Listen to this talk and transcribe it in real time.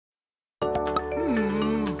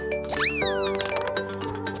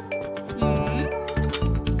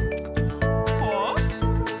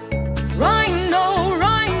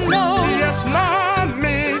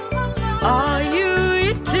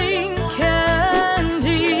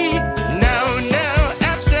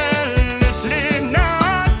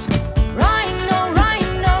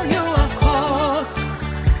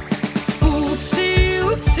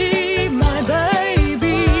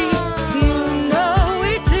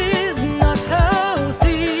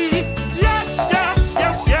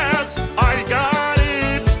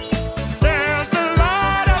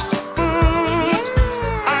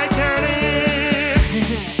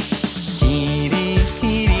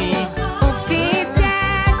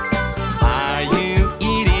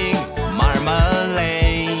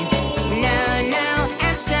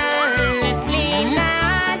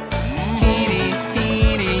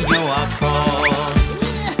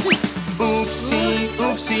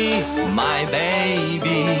upsie, my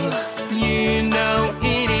baby. You know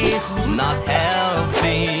it is not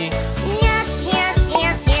healthy. Yes, yes,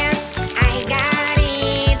 yes, yes, I got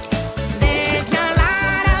it. There's a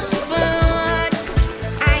lot of food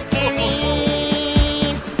I can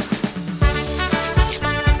eat.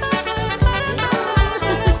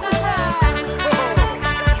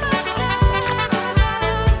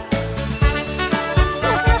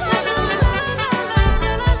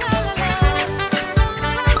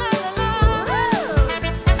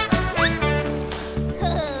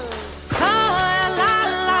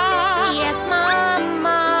 Yes,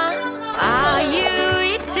 Mama. Are you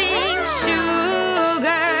eating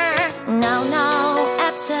sugar? No, no,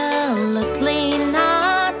 absolutely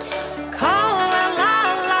not.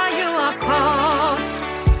 Koala, you are caught.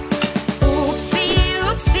 Oopsie,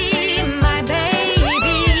 oopsie, my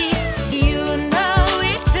baby. You know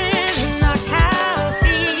it is not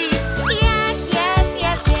healthy. Yes, yes,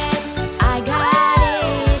 yes, yes, I got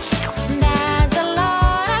it. There's a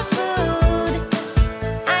lot of food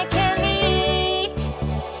I can eat.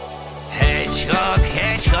 Hedgehog,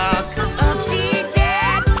 hedgehog, Oopsie,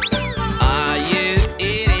 Dad. are you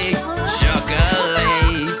eating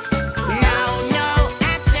chocolate? No, no,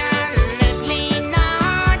 absolutely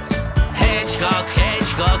not. Hedgehog,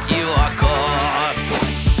 hedgehog, you are caught.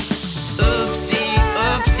 Oopsie,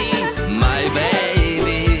 oopsie, my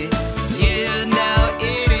baby. You know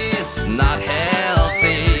it is not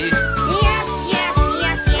healthy. Yes, yes,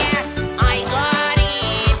 yes, yes, I got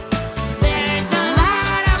it. There's a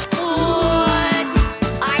lot of food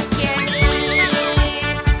I can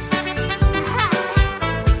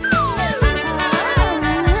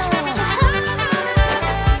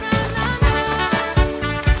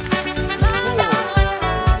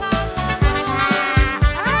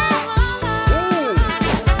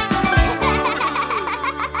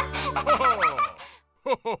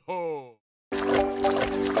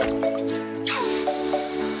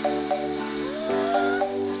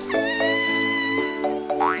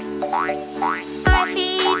My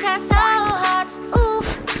feet are so hot, oof,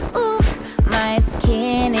 oof. My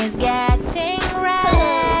skin is getting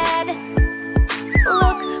red.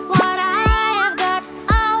 Look what I have got,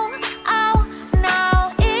 oh, oh. No,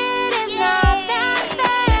 it is not that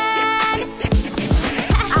bad.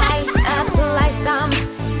 I apply some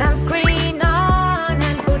sunscreen on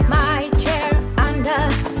and put my chair under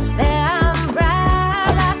the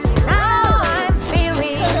umbrella. Now I'm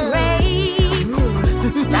feeling great.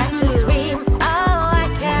 Time to swim, oh, I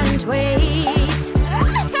can't wait.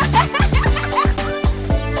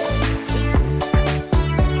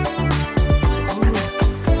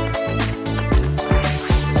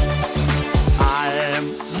 I am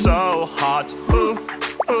so hot, ooh,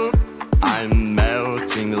 ooh. I'm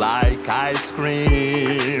melting like ice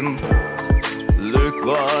cream. Look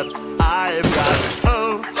what I've got,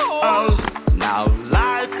 oh, oh. Now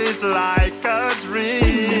life is like a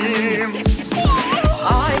dream.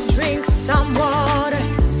 I drink some water,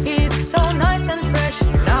 it's so nice and fresh.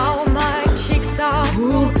 Now my cheeks are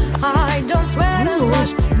blue, I don't sweat and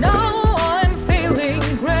blush. Now I'm feeling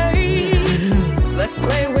great. Let's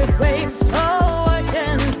play with waves, oh, I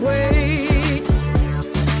can't wait.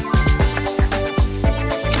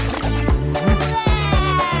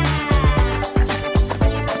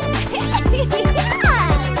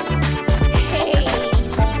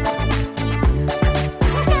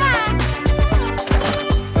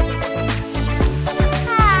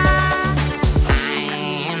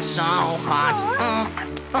 I'm so hot.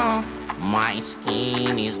 My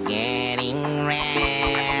skin is getting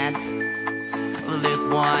red.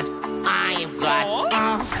 Look what I've got.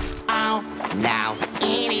 Oh, oh. Now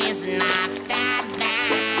it is not that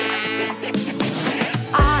bad.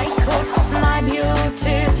 I put my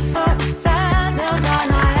beautiful sandals on.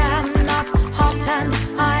 I am not hot and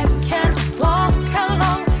I can walk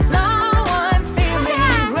along. Now I'm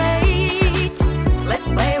feeling great. Let's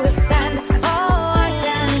play with sand. Oh, I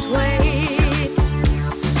can't wait.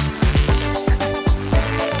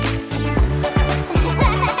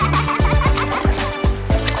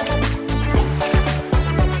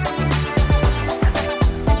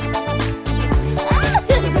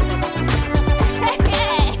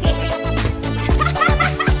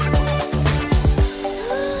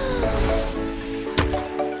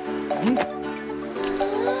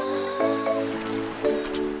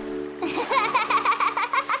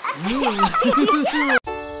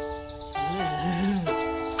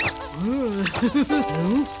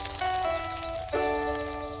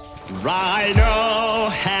 Rhino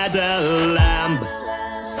had a lamb,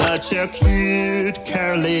 such a cute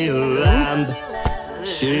curly lamb.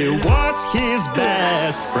 She was his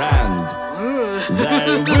best friend.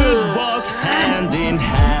 They would walk hand in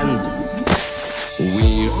hand.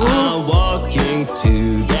 We are walking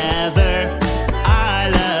together.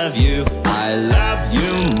 I love you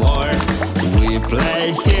more. We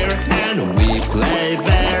play here and we play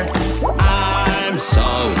there. I'm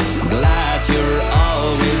so glad you're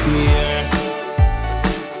always near.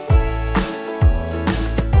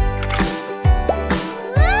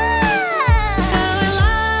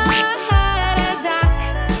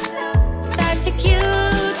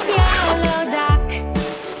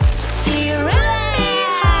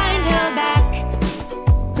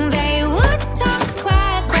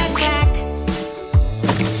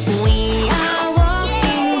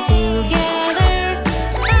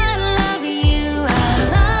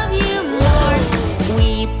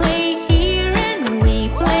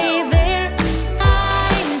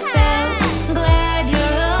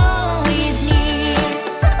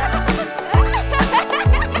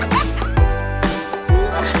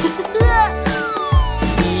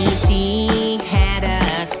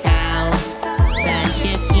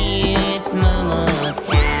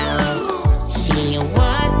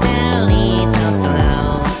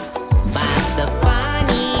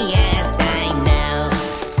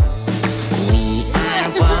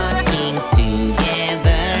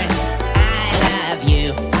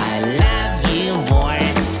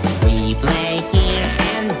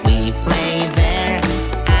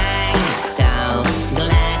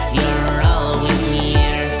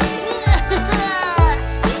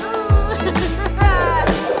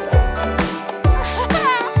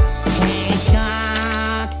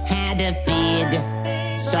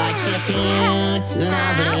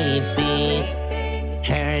 Lovely pig.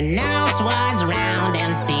 Her nose was round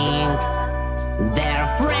and pink. Their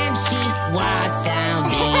friendship was so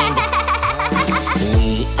big.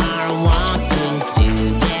 We are walking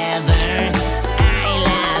together. I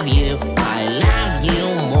love you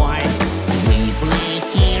more. We play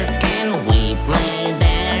here and we play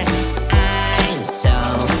there. I'm so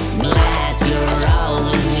glad you're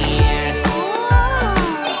always here.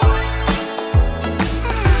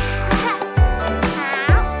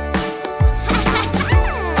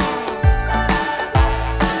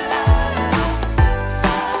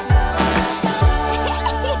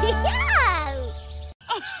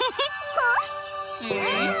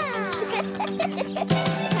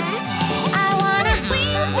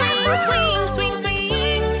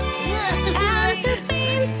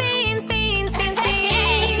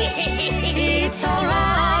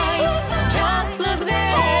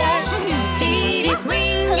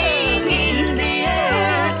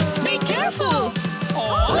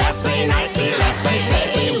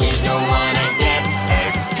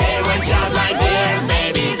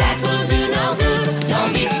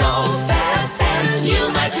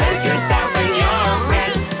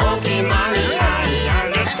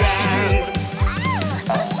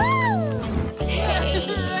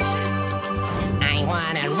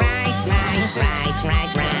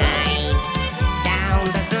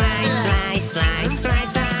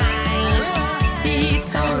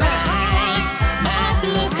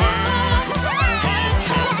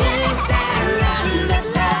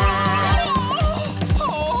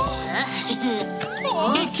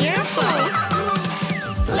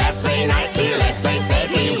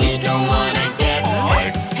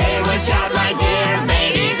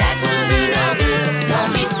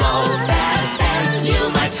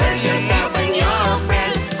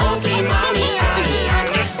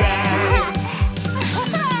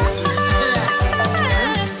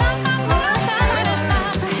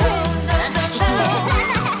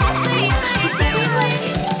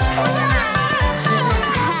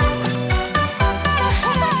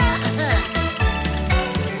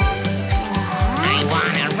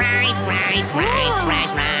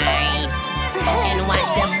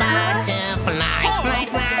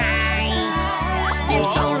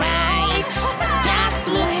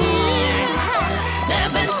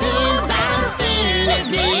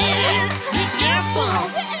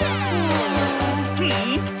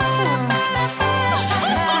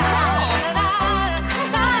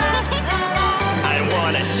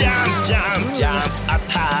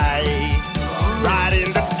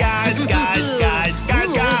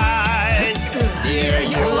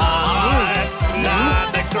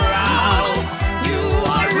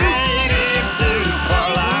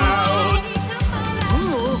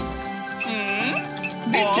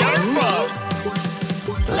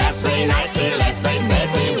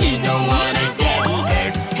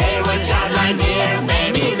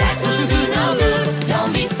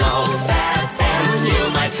 Don't be so fast and you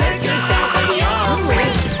might hurt yourself and your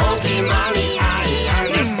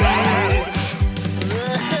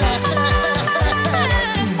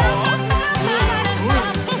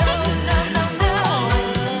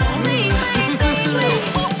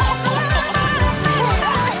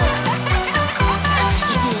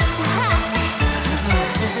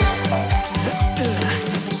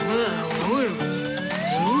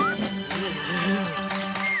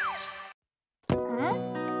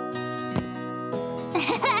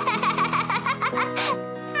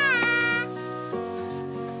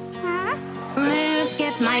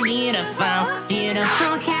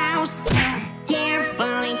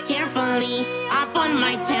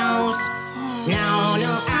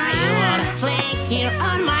here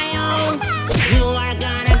on my own. You are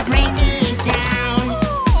gonna break it down.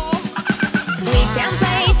 We can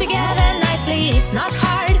play together nicely. It's not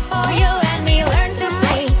hard for you and me. Learn to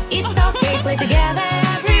play. It's okay, play together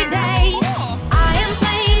every day. I am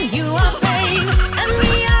playing, you are playing, and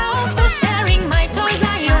we are also sharing. My toys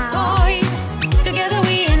are your toys. Together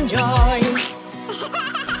we enjoy.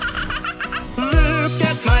 Look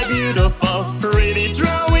at my beautiful, pretty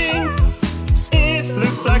drawing. It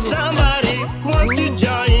looks like somebody wants to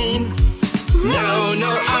join. No,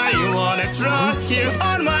 I wanna draw here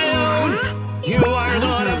on my own. You are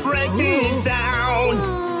gonna break this down.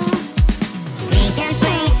 We can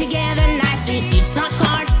play together nicely. It's not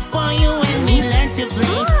hard for you and me. Learn to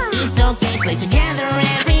play. It's okay, play together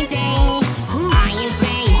every day. I am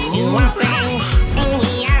playing, you are playing, and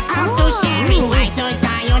we are also sharing. My toys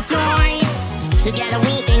are your toys. Together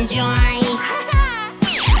we enjoy.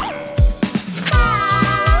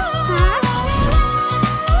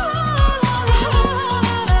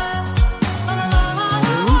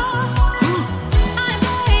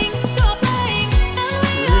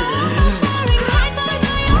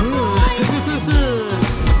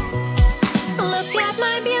 Look at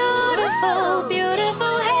my beautiful,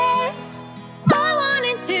 beautiful hair. I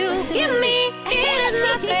wanted to give me, it is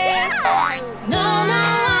not fair. No,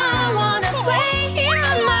 I wanna play here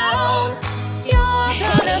on my own. You're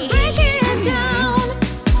gonna break it down.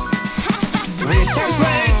 We can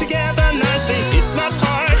play together nicely. It's not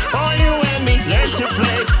hard for you and me. Learn to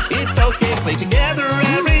play. It's okay, play together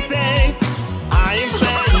every day. I am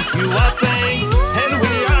playing, you are playing, and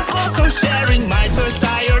we are also sharing. My toys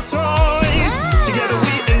are your toys. Together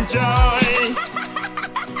we enjoy.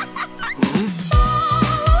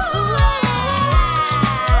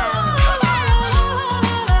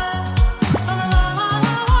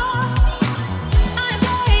 I'm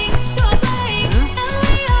playing, you're playing, and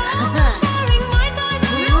we are also sharing. My toys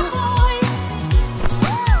are your toys.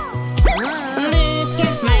 Look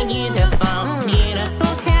at my beautiful,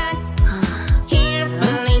 beautiful cat.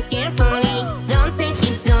 Carefully, carefully, don't take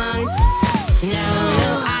it, don't. No,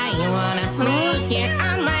 I wanna play here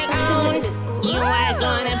on my own. You are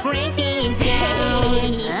gonna break it down.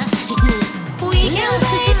 We can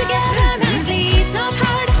play together nicely. It's not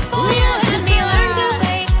hard for you and me. Learn to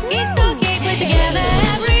play. It's okay, play together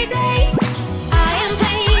every day. I am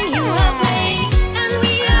playing, you are playing, and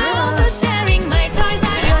we are also sharing. My toys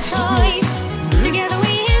are your toys. Together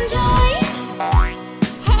we enjoy.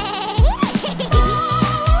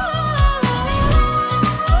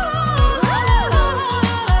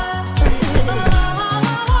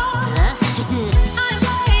 I'm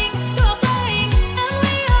playing, you're playing, and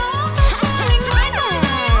we are also sharing. My toys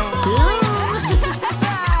are your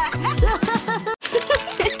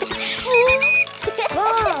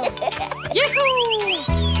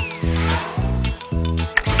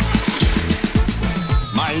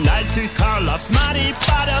My 90 car loves muddy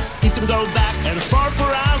puddles. It can go back and forth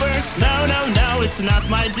for hours. No, it's not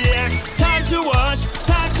my dear. Time to wash,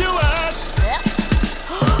 time to wash.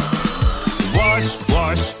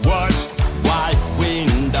 Wash, white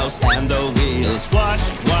windows and the wheels. Wash.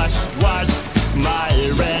 My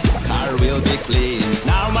red car will be clean.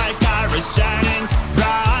 Now my car is shining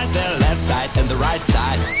bright. The left side and the right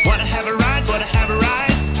side. Wanna have a ride, wanna have a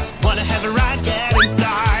ride. Wanna have a ride, get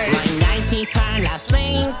inside. My 90 car loves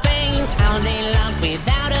playing all day long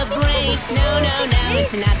without a break. No,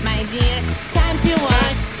 it's not my dear. Time to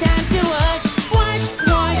wash, time to wash. Wash.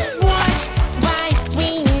 White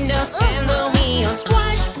windows and the wheels.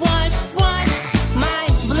 Wash. My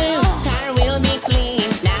blue car will be clean.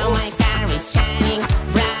 Now my car is shining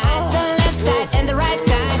bright. The left side and the right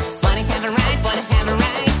side. Wanna have a ride, wanna have a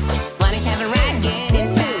ride. Wanna have a ride, get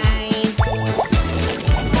inside.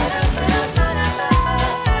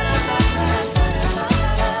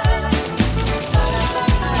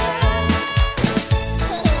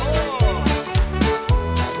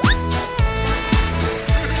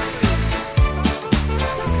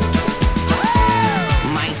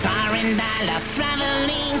 My car and I love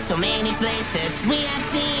traveling so many places we have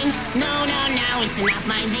seen. No, it's not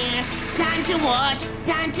my dear. Time to wash,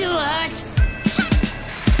 time to wash.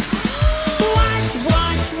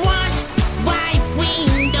 Wash. White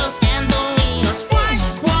windows and the wheels.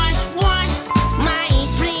 Wash. My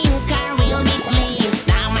clean car will be clean.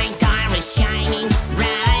 Now my car is shining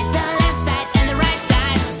bright. The left side and the right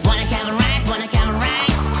side. Wanna have a ride, wanna have a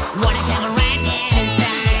ride. Wanna have a ride, get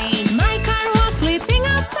inside. My car was sleeping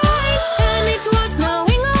outside, and it was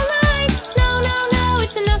snowing all night. No,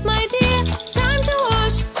 it's enough, my dear. Time to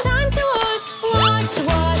wash, time to wash.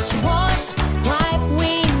 Wash. Wipe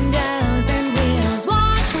windows and wheels.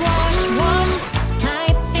 Wash.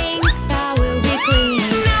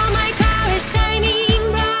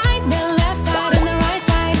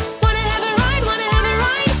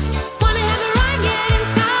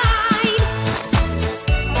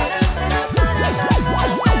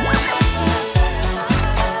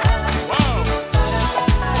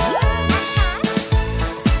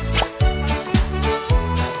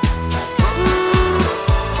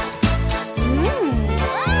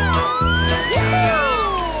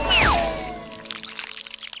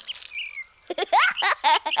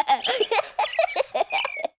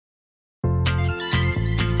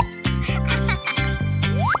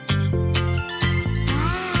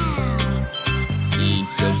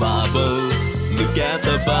 look at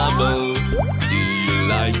the bubble. Do you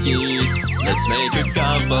like it? Let's make a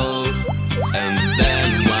couple. And then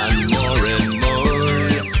one more and more.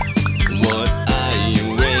 What are you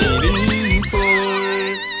waiting for?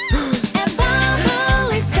 A bubble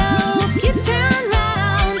is so cute and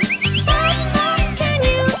round. Pop, pop, can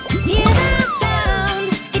you hear the sound?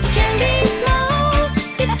 It can be small,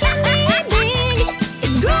 it can be big.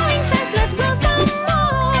 It's growing fast, let's grow some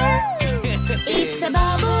more. It's a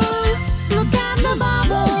bubble, look at the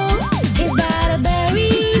bubble. Is that a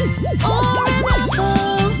berry or an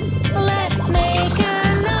apple? Let's make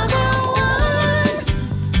another one.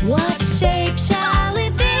 What shape shall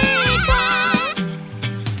it become?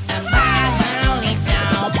 A bubble is so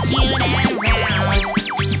cute and round.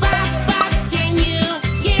 Pop, pop, can you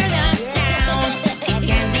hear the sound? It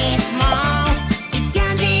can be small, it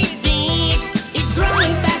can be big. It's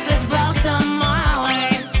growing fast, let's blow some more.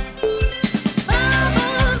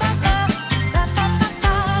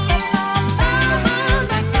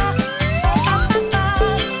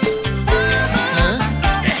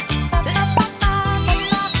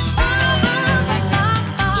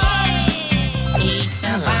 It's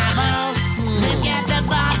a bubble, look at the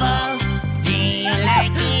bubble. Do you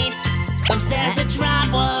like it? Oops, there's a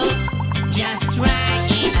trouble. Just try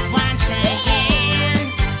it once again.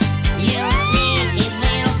 You'll see it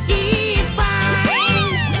will be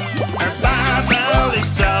fine. A bubble is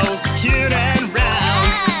so cute and round.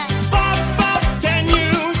 Pop, pop, can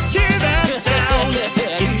you hear that sound?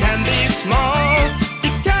 It can be small,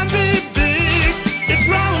 it can be big. It's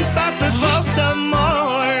growing fast, let's blow some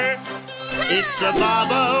more. It's a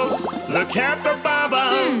bubble, look at the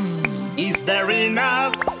bubble. Is there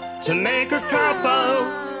enough to make a couple?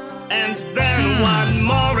 And then one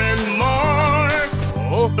more and more.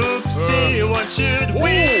 Oopsie, what should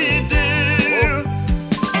we do?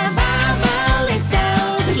 A bubble is so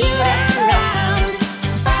cute and round.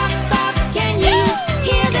 Pop, pop, can you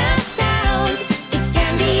hear the sound? It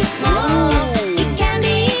can be small, it can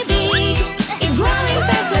be big. It's growing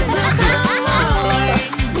fast, let's blow some more.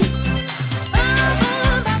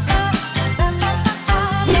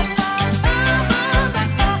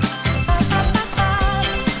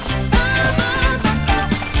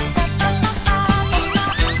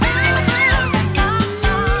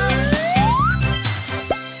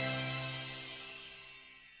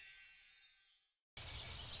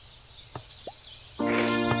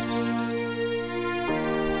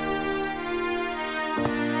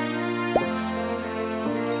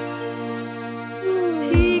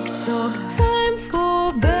 Tick-tock, time for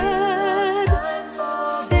bed.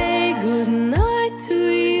 Say goodnight to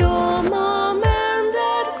your mom and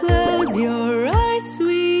dad. Close your eyes,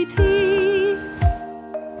 sweetie.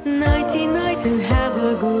 Nighty-night and have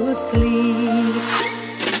a good sleep.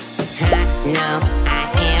 No, I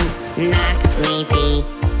am not sleepy.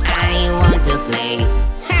 I want to play.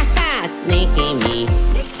 Ha ha, sneaky me.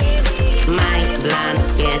 My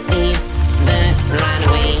blanket is the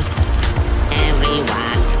runaway.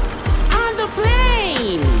 Everyone on the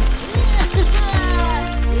plane.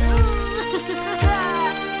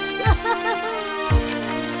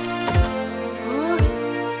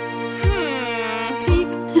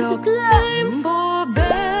 Tick-tock, time for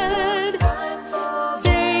bed.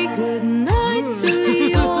 Say goodnight to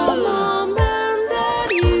your mom and dad.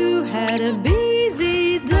 You had a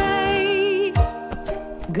busy day.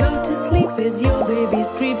 Go to sleep as your baby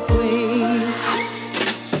creeps away.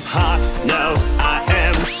 Ha, no, I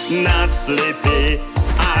am not sleepy.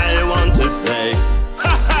 I want to play.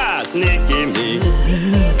 Ha ha, sneaky me.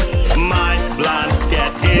 My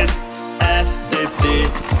blanket is a deep sea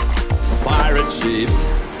pirate ship.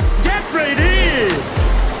 Get ready!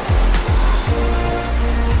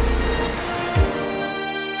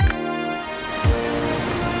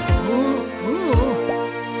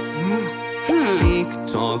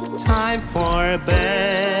 Tick-tock, time for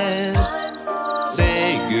bed. Say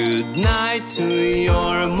goodnight to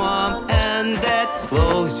your mom and dad.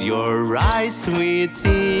 Close your eyes,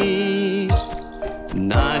 sweetie.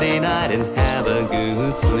 Nighty-night and have a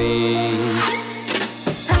good sleep.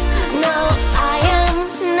 No, I am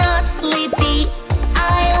not sleepy.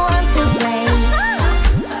 I want to play.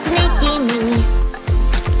 Sneaky me.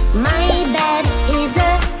 My bed is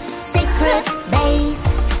a secret base.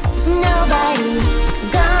 Nobody's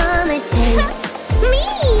gonna chase me.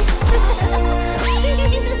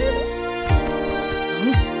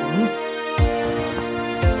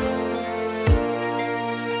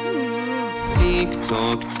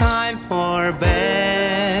 Tick-tock, time for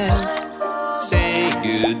bed. Say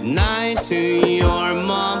goodnight to your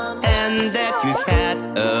mom and that you had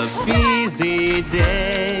a busy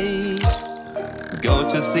day. go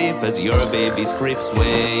to sleep as your baby creeps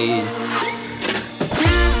away.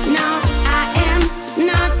 No, I am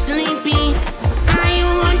not sleepy. I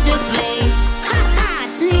want to play. Ha ha,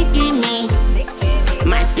 sneaky me.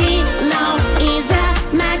 My pillow is a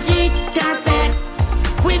magic carpet.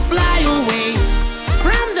 We fly away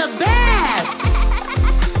from the bed.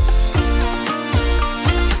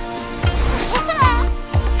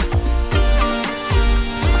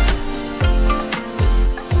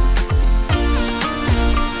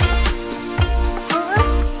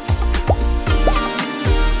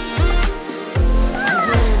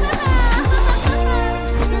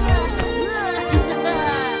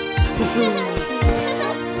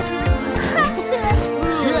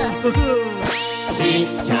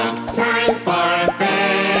 Tick-tock, time for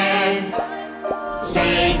bed.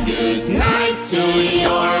 Say goodnight to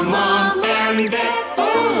your mom and dad.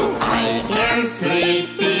 Oh, I am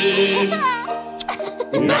sleepy.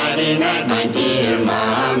 Nighty-night, my dear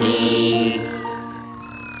mommy.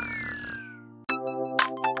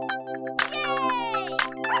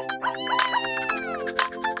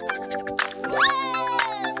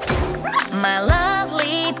 My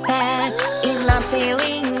lovely pet is not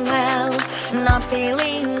feeling well, not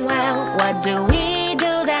feeling well. What do we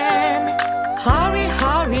do then? Hurry,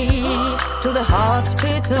 hurry to the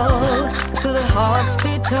hospital, to the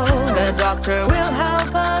hospital. The doctor will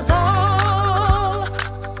help us all.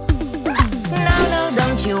 No, no,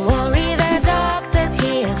 don't you worry, the doctor's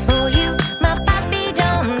here for you. My puppy,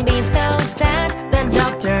 don't be so sad. The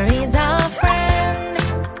doctor is our friend.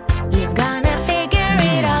 He's gonna figure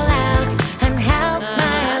it all out and help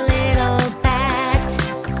my little pet.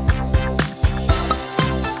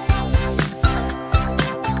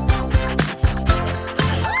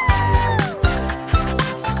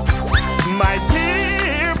 My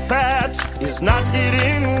dear pet is not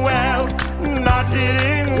eating well, not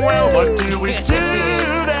eating well. What do we do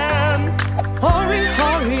then? Hurry,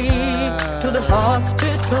 hurry to the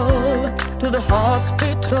hospital, to the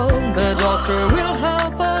hospital. The doctor will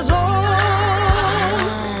help us all.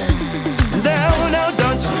 No, no,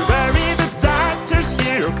 don't you worry, the doctor's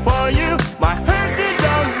here for you. My hearty,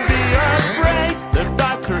 don't be afraid. The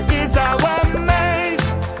doctor is our mate.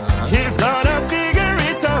 He's gonna figure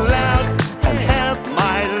it all out and help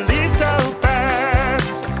my little pet.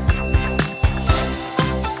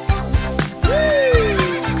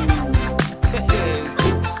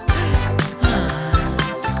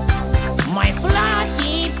 My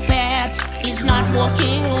fluffy pet is not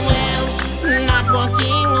walking well, not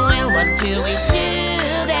walking well. What do we do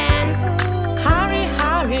then? Hurry,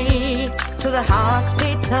 hurry to the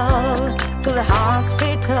hospital, to the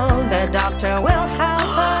hospital. The doctor will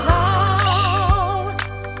help us all.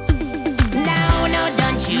 No, no,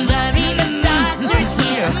 don't you worry, the doctor's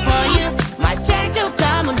here for you. My turtle,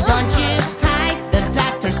 come on, don't you hide. The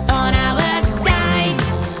doctor's on our side.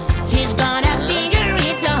 He's gonna figure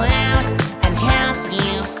it all out and help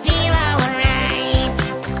you feel alright.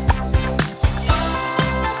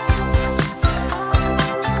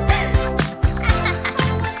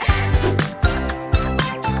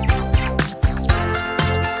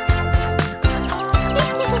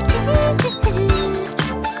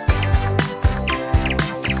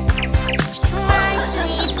 My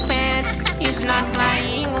sweet pet is not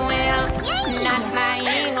flying well, not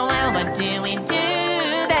flying well. What do we do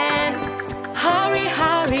then? Hurry,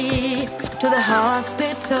 hurry to the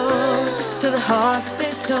hospital, to the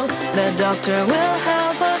hospital. The doctor will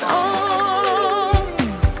help us all.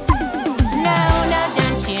 No, no,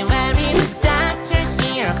 don't you worry, the doctor's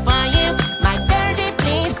here for you. My birdie,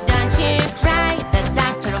 please don't you cry. The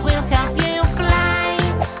doctor will help you fly.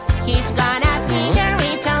 He's gonna figure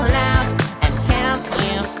it all out and help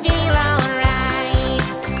you feel alright.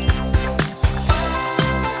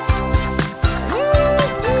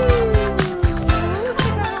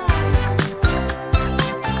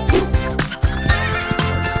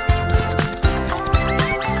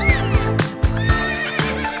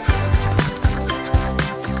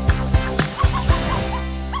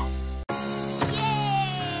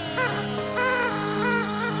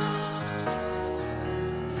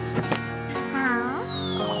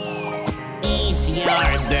 It's your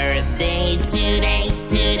birthday today,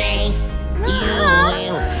 today. You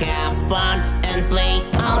will have fun and play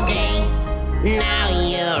all day. Now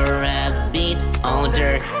you're a bit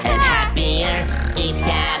older and happier. It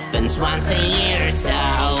happens once a year, so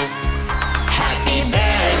happy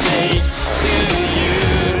birthday to you.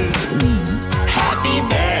 Happy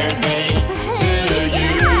birthday to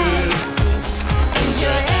you.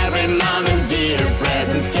 Enjoy every moment, dear.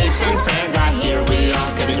 Presents, cakes, and friends are here. We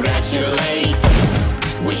all congratulate.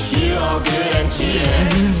 Wish you all good and cheer.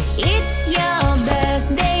 It's your birthday.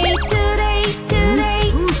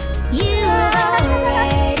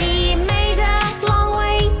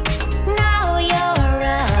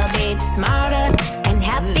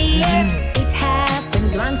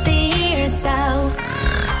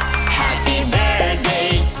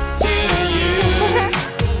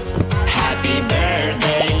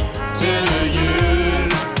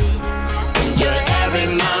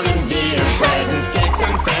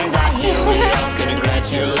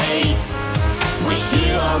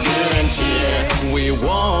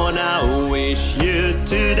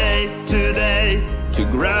 today, to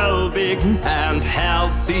grow big and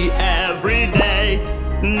healthy every day.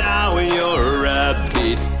 Now you're a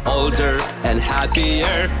bit older and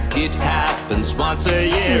happier. It happens once a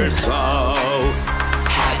year, so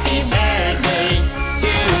happy birthday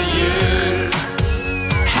to you.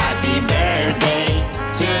 Happy birthday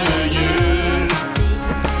to you.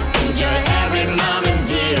 Enjoy every moment,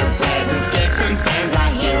 dear. Presents, gifts, and friends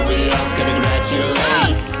are here. We all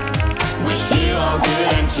congratulate. Wish you all good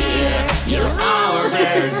and cheer. You're our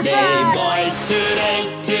birthday boy.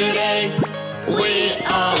 Today, we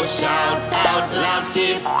all shout out loud,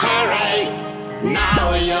 hip hooray.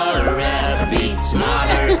 Now you're a bit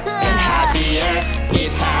smarter and happier.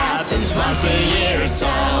 It happens once a year,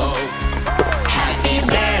 so